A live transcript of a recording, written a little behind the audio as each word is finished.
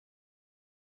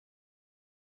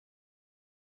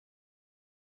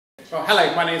Well,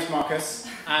 hello, my name's Marcus,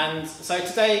 and so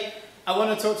today I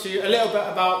want to talk to you a little bit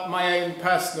about my own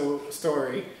personal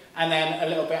story, and then a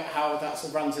little bit how that sort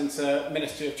of runs into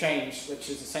Ministry of Change, which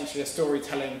is essentially a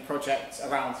storytelling project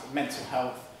around mental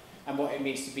health and what it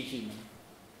means to be human.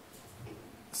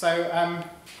 So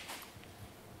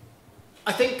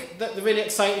I think that the really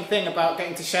exciting thing about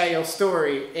getting to share your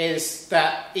story is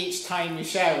that each time you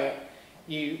share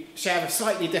a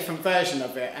slightly different version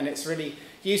of it, and it's really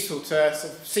useful to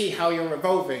sort of see how you're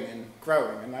evolving and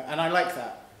growing, and I like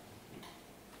that.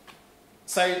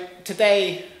 So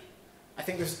today, I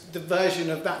think the version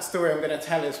of that story I'm going to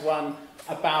tell is one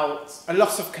about a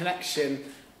loss of connection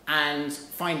and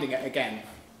finding it again.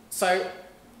 So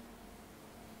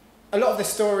a lot of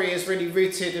this story is really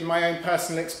rooted in my own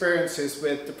personal experiences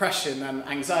with depression and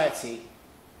anxiety.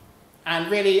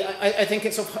 And really, I think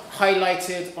it's sort of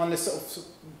highlighted on this sort of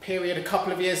period a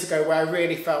couple of years ago where I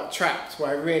really felt trapped,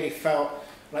 where I really felt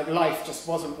like life just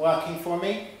wasn't working for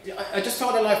me. I just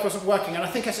felt that life wasn't working, and I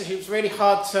think actually it was really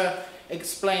hard to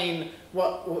explain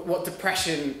what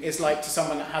depression is like to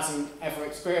someone that hasn't ever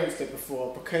experienced it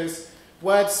before, because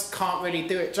words can't really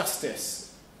do it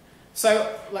justice.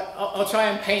 So I'll try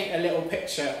and paint a little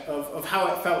picture of how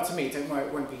it felt to me. Don't worry,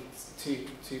 it won't be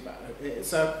too bad.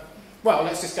 So, well,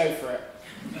 let's just go for it.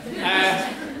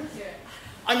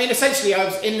 I mean, essentially, I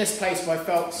was in this place where I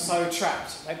felt so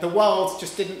trapped. Like, the world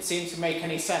just didn't seem to make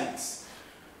any sense.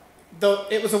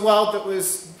 It was a world that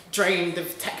was drained of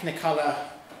technicolor.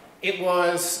 It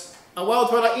was a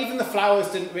world where even the flowers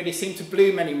didn't really seem to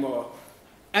bloom anymore.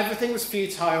 Everything was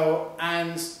futile,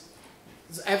 and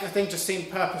everything just seemed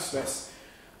purposeless.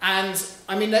 And,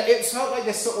 I mean, it felt like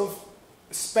this sort of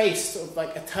space, sort of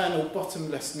like eternal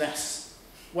bottomlessness,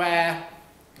 where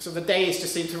so the days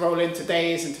just seemed to roll into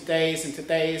days, into days, into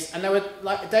days. And there were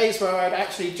like days where I'd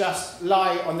actually just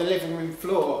lie on the living room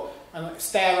floor and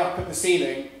stare up at the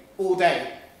ceiling all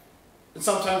day. And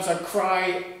sometimes I'd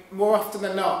cry. More often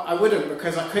than not, I wouldn't,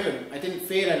 because I couldn't. I didn't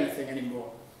feel anything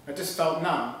anymore. I just felt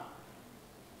numb.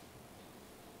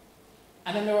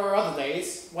 And then there were other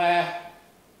days where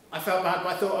I felt bad,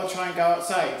 but I thought I'd try and go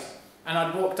outside. And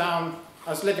I'd walk down, I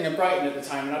was living in Brighton at the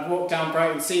time, and I'd walk down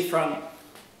Brighton seafront,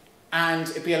 and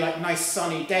it'd be a nice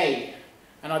sunny day,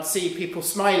 and I'd see people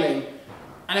smiling.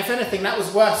 And if anything, that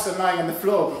was worse than lying on the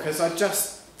floor, because I'd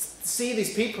just see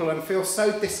these people and feel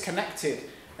so disconnected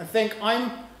and think,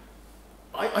 I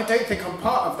don't think I'm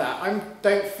part of that. I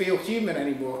don't feel human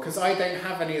anymore, because I don't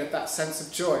have any of that sense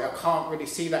of joy. I can't really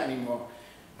see that anymore.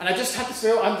 And I just had this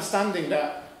real understanding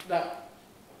that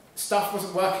stuff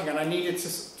wasn't working, and I needed to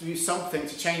do something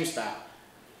to change that.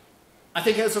 I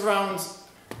think it was around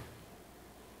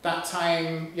that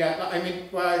time,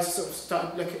 where I sort of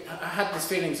started looking, I had these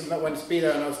feelings of not wanting to be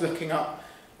there, and I was looking up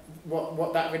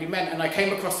what that really meant, and I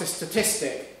came across this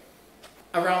statistic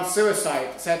around suicide.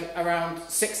 It said around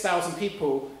 6,000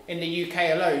 people in the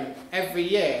UK alone every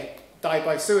year die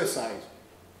by suicide.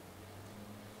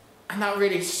 And that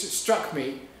really struck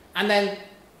me. And then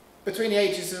between the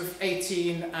ages of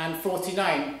 18 and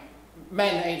 49,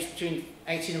 men aged between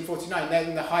 18 and 49, they're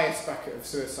in the highest bracket of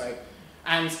suicide.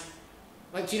 And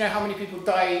do you know how many people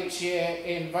die each year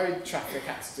in road traffic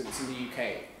accidents in the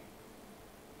UK?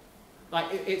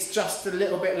 It's just a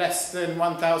little bit less than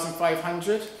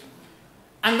 1,500.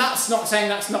 And that's not saying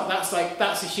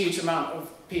that's a huge amount of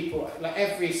people.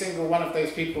 Every single one of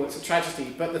those people, it's a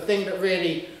tragedy. But the thing that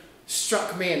really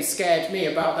struck me and scared me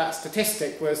about that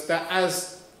statistic was that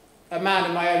as a man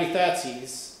in my early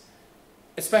 30s,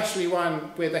 especially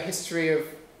one with a history of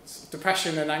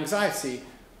depression and anxiety,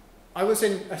 I was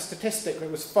in a statistic that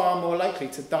was far more likely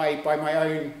to die by my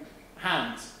own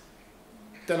hand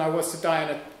than I was to die in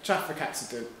a traffic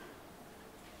accident.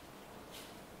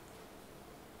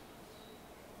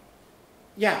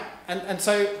 Yeah, and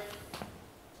so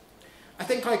I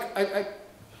think I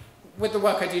with the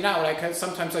work I do now,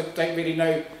 sometimes I don't really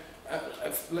know,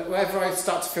 whenever I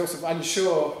start to feel sort of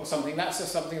unsure or something, that's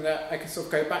just something that I can sort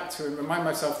of go back to and remind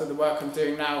myself that the work I'm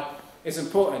doing now is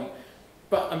important.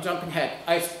 But I'm jumping ahead.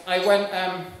 I went,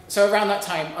 so around that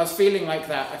time, I was feeling like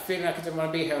that. I was feeling like I didn't want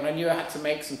to be here, and I knew I had to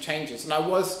make some changes. And I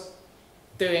was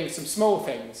doing some small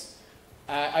things.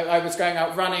 I was going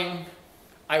out running,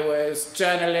 I was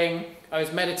journaling, I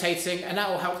was meditating, and that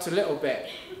all helped a little bit.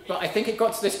 But I think it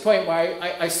got to this point where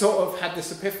I sort of had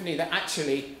this epiphany that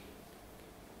actually,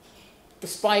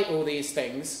 despite all these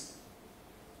things,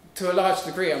 to a large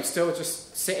degree, I'm still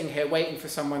just sitting here waiting for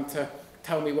someone to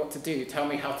tell me what to do, tell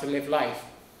me how to live life.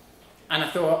 And I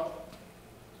thought,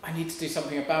 I need to do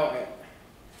something about it.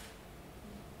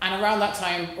 And around that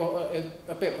time, or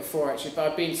a bit before actually,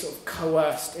 but I'd been sort of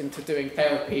coerced into doing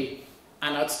therapy,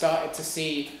 and I'd started to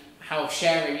see how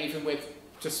sharing, even with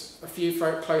just a few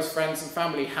close friends and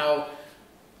family, how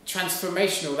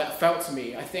transformational that felt to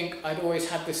me. I think I'd always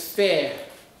had this fear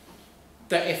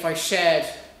that if I shared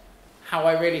how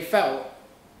I really felt,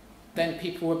 then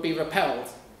people would be repelled.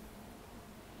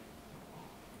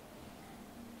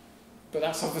 But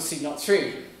that's obviously not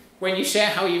true. When you share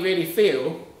how you really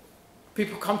feel,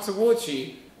 people come towards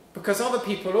you because other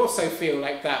people also feel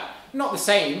like that. Not the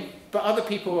same, but other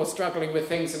people are struggling with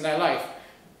things in their life.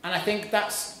 And I think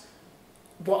that's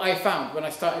what I found when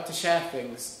I started to share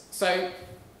things. So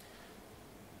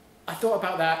I thought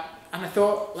about that, and I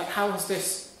thought, like, how has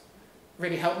this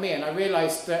really helped me? And I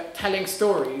realised that telling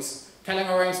stories, telling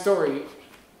our own story,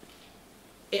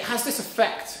 it has this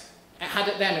effect. It had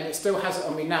it then, and it still has it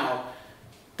on me now,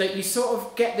 that you sort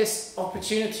of get this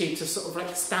opportunity to sort of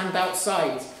like stand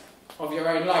outside of your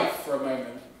own life for a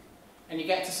moment, and you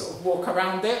get to sort of walk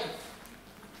around it.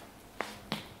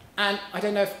 And I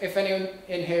don't know if anyone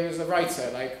in here is a writer.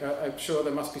 Like, I'm sure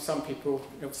there must be some people.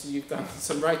 Obviously, you've done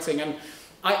some writing, and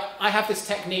I have this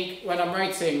technique when I'm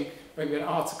writing maybe an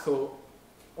article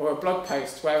or a blog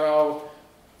post where I'll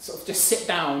sort of just sit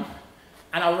down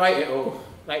and I'll write it all,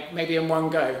 like maybe in one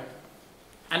go,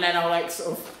 and then I'll like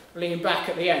sort of lean back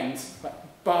at the end,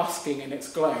 like basking in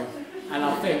its glow, and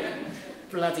I'll think,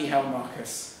 bloody hell,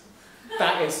 Marcus,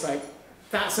 that is like,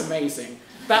 that's amazing.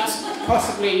 That's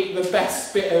possibly the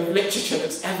best bit of literature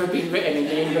that's ever been written in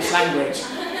the English language.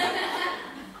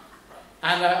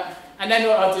 And then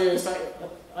what I'll do is, like,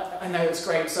 I know it's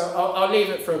great, so I'll leave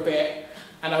it for a bit,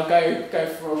 and I'll go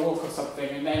for a walk or something,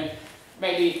 and then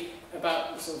maybe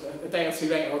about sort of a day or two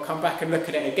later, I'll come back and look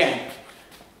at it again,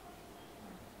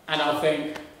 and I'll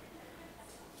think,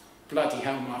 bloody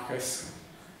hell, Marcus.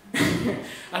 And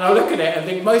I'll look at it and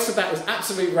think most of that was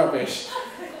absolute rubbish.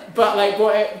 But like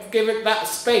given that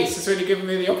space has really given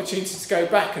me the opportunity to go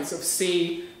back and sort of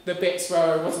see the bits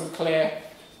where I wasn't clear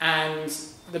and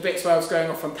the bits where I was going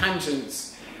off on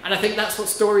tangents. And I think that's what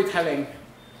storytelling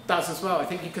does as well. I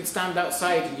think you can stand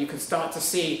outside and you can start to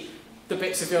see the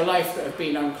bits of your life that have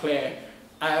been unclear,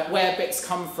 where bits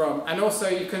come from, and also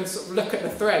you can sort of look at the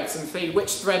threads and see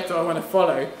which thread do I want to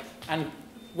follow and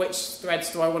which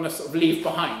threads do I want to sort of leave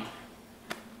behind.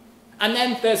 And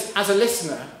then there's, as a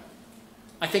listener,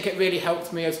 I think it really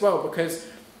helped me as well, because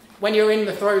when you're in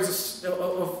the throes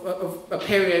of a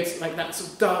period like that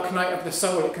sort of dark night of the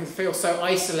soul, it can feel so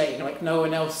isolating, like no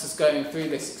one else is going through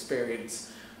this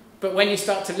experience. But when you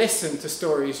start to listen to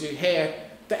stories, you hear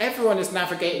that everyone is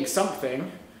navigating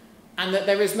something and that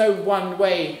there is no one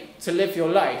way to live your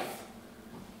life.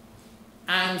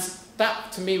 And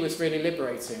that, to me, was really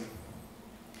liberating.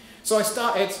 So I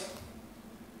started...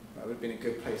 That would have been a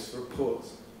good place for a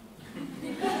pause.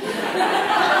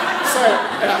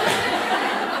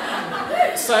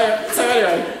 So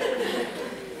anyway,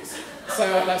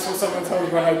 that's what someone told me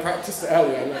when I practiced it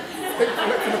earlier.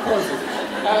 Look for the pauses.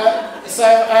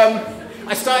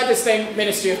 I started this thing,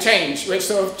 Ministry of Change, which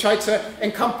sort of tried to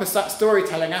encompass that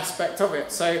storytelling aspect of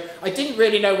it. So I didn't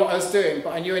really know what I was doing,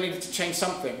 but I knew I needed to change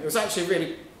something. It was actually a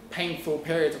really painful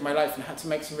period of my life, and I had to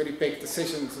make some really big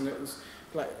decisions, and it was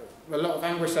like a lot of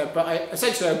anguish there. But I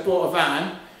bought a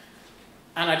van,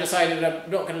 and I decided I'm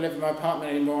not going to live in my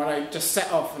apartment anymore, and I just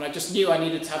set off, and I just knew I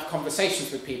needed to have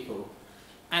conversations with people.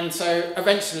 And so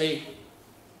eventually,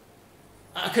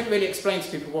 I couldn't really explain to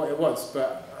people what it was,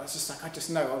 but I was just like, I just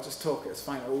know, I'll just talk, it's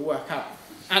fine, it will work out.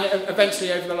 And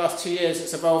eventually, over the last 2 years,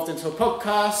 it's evolved into a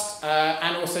podcast,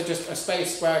 and also just a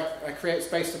space where I create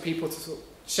space for people to sort of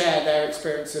share their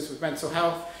experiences with mental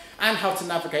health and how to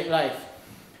navigate life.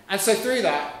 And so through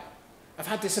that, I've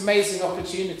had this amazing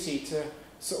opportunity to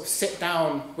sort of sit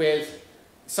down with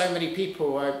so many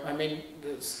people. I mean,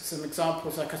 there's some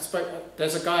examples. Like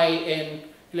there's a guy who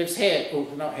lives here,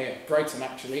 not here, Brighton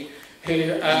actually, who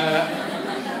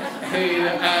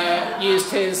used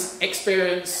his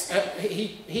experience.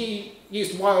 He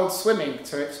used wild swimming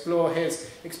to explore his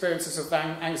experiences of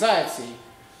anxiety.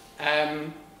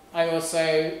 I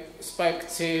also spoke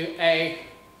to a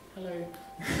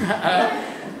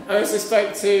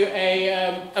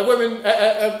a woman,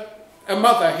 a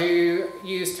mother who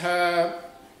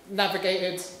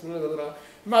navigated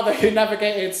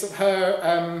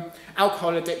her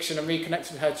alcohol addiction and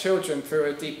reconnected with her children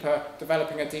through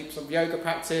developing a deep sort of yoga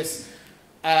practice.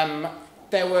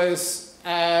 There was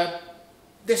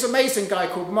this amazing guy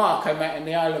called Mark I met in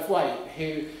the Isle of Wight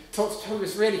who told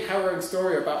this really harrowing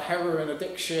story about heroin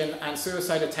addiction and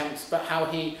suicide attempts, but how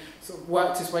he sort of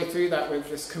worked his way through that with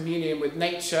this communion with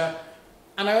nature.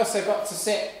 And I also got to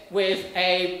sit with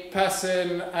a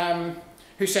person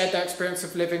who shared their experience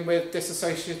of living with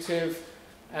dissociative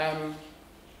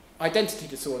identity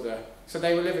disorder. So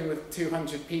they were living with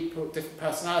 200 people, different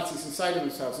personalities inside of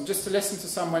themselves. And just to listen to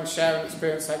someone share an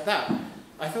experience like that,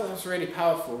 I thought that was really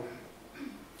powerful.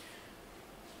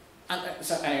 And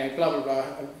so anyway, blah, blah, blah.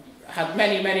 I had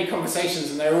many, many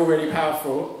conversations and they're all really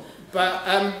powerful. But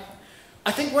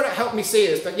I think what it helped me see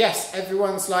is that yes,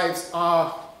 everyone's lives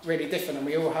are really different and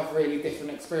we all have really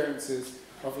different experiences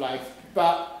of life.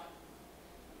 But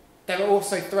there are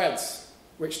also threads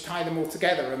which tie them all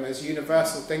together, and there's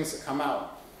universal things that come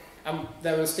out. And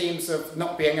there was themes of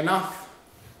not being enough,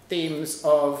 themes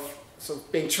of sort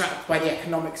of being trapped by the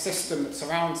economic system that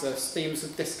surrounds us, themes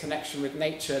of disconnection with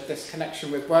nature,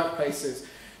 disconnection with workplaces,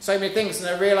 so many things.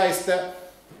 And I realised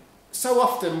that so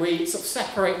often we sort of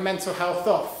separate mental health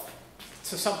off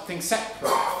to something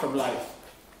separate from life.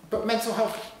 But mental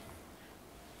health,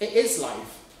 it is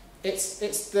life. It's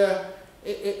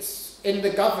in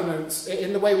the governance,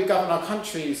 in the way we govern our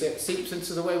countries. It seeps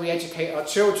into the way we educate our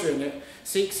children. It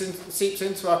seeps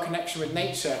into our connection with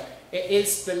nature. It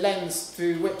is the lens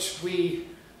through which we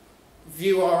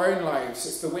view our own lives.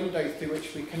 It's the window through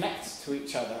which we connect to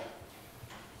each other.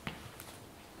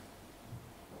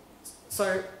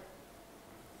 So,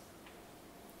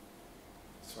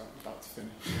 sorry, I'm about to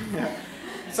finish. Yeah.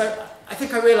 So I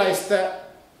think I realised that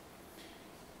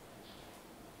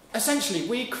essentially,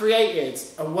 we created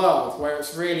a world where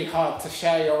it's really hard to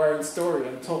share your own story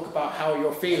and talk about how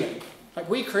you're feeling. Like,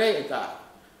 we created that.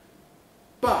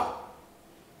 But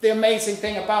the amazing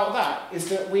thing about that is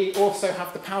that we also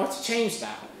have the power to change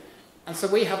that. And so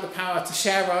we have the power to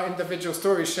share our individual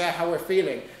stories, share how we're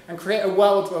feeling, and create a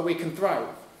world where we can thrive.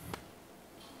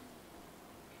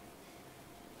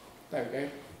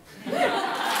 There we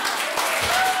go.